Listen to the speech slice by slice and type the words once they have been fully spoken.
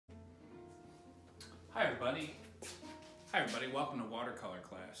Hi everybody. Welcome to watercolor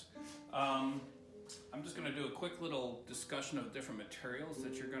class. I'm just going to do a quick little discussion of different materials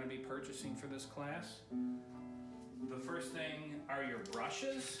that you're going to be purchasing for this class. The first thing are your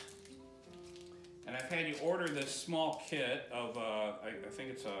brushes. And I've had you order this small kit of, I think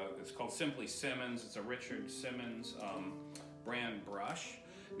it's called Simply Simmons. It's a Richard Simmons brand brush.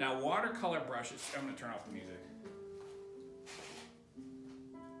 Now watercolor brushes, I'm going to turn off the music.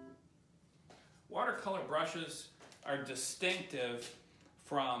 Watercolor brushes are distinctive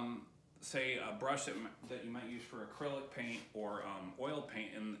from, say, a brush that you might use for acrylic paint or oil paint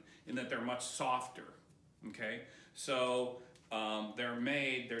in that they're much softer, okay? So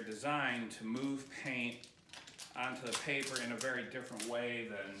they're designed to move paint onto the paper in a very different way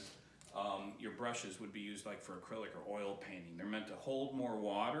than your brushes would be used like for acrylic or oil painting. They're meant to hold more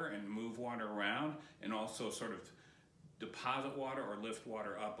water and move water around and also sort of deposit water or lift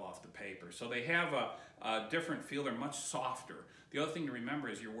water up off the paper. So they have a different feel, they're much softer. The other thing to remember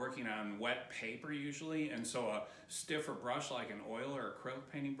is you're working on wet paper usually, and so a stiffer brush like an oil or acrylic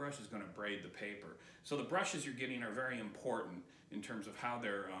painting brush is going to braid the paper. So the brushes you're getting are very important in terms of how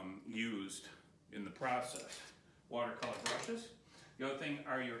they're used in the process. Watercolor brushes. The other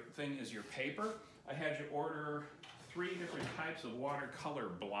thing is your paper. I had you order 3 different types of watercolor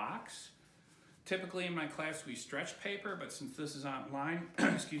blocks. Typically in my class we stretch paper, but since this is online,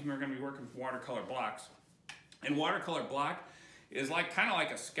 excuse me, we're going to be working with watercolor blocks. And watercolor block is kind of like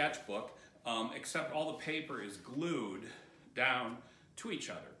a sketchbook, except all the paper is glued down to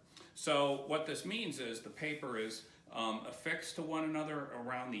each other. So what this means is the paper is affixed to one another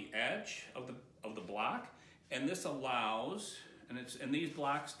around the edge of the block, and this allows, and these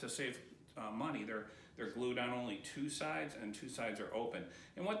blocks, to save money, they're glued on only 2 sides, and 2 sides are open.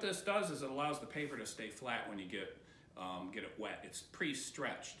 And what this does is it allows the paper to stay flat when you get it wet. It's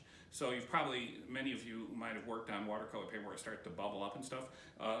pre-stretched. So many of you might have worked on watercolor paper where it starts to bubble up and stuff.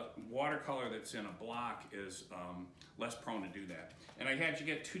 Watercolor that's in a block is less prone to do that. And I had you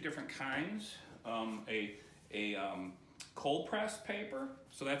get 2 different kinds. A cold pressed paper,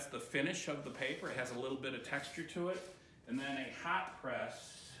 so that's the finish of the paper. It has a little bit of texture to it. And then a hot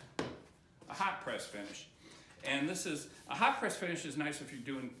press finish. And a hot press finish is nice if you're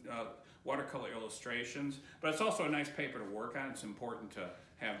doing watercolor illustrations, but it's also a nice paper to work on. It's important to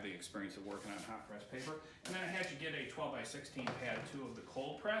have the experience of working on hot press paper. And then I had you get a 12 by 16 pad 2 of the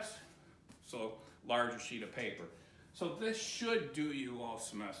cold press, so larger sheet of paper. So this should do you all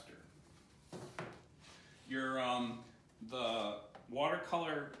semester. The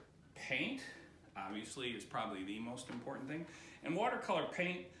watercolor paint, obviously, is probably the most important thing. And watercolor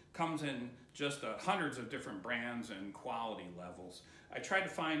paint comes in just hundreds of different brands and quality levels. I tried to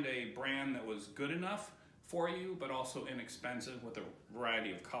find a brand that was good enough for you, but also inexpensive with a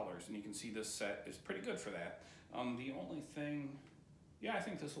variety of colors. And you can see this set is pretty good for that. The only thing, I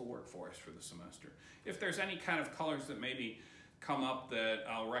think this will work for us for the semester. If there's any kind of colors that maybe come up that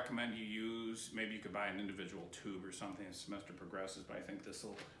I'll recommend you use, maybe you could buy an individual tube or something as the semester progresses, but I think this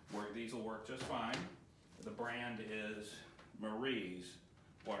will work. These will work just fine. The brand is Marie's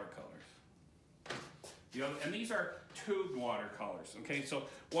Watercolors. And these are tubed watercolors, okay? So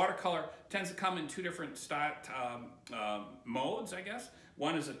watercolor tends to come in 2 different modes, I guess.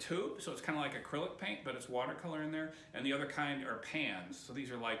 One is a tube, so it's kind of like acrylic paint, but it's watercolor in there. And the other kind are pans. So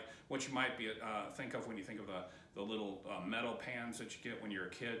these are like what you might think of when you think of the little metal pans that you get when you're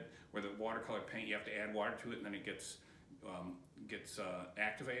a kid, where the watercolor paint, you have to add water to it and then it gets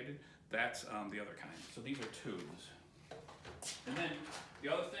activated. That's the other kind. So these are tubes. And then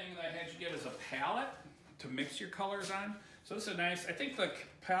the other thing that I had you get is a palette to mix your colors on. So this is nice. I think the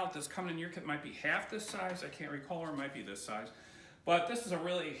palette that's coming in your kit might be half this size. I can't recall, or it might be this size. But this is a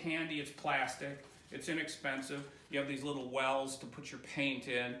really handy, it's plastic, it's inexpensive. You have these little wells to put your paint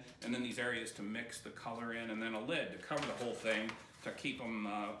in, and then these areas to mix the color in, and then a lid to cover the whole thing to keep them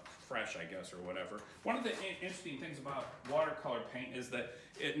fresh, I guess, or whatever. One of the interesting things about watercolor paint is that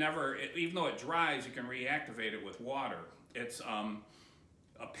even though it dries, you can reactivate it with water. It's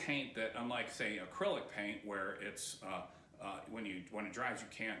a paint that, unlike, say, acrylic paint, where it's when it dries, you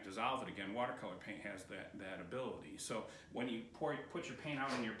can't dissolve it again. Watercolor paint has that ability. So when you put your paint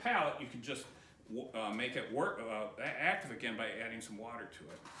out on your palette, you can just make it active again by adding some water to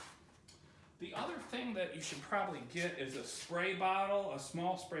it. The other thing that you should probably get is a spray bottle, a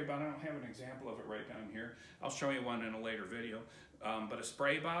small spray bottle. I don't have an example of it right down here. I'll show you one in a later video. But a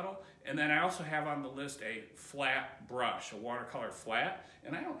spray bottle. And then I also have on the list a flat brush, a watercolor flat.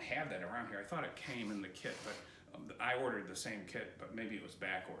 And I don't have that around here. I thought it came in the kit, but I ordered the same kit, but maybe it was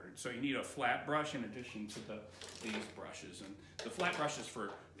back ordered. So you need a flat brush in addition to these brushes. And the flat brush is for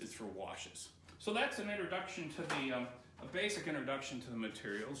washes. So that's an introduction to the, a basic introduction to the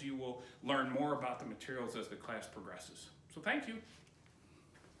materials. You will learn more about the materials as the class progresses. So thank you.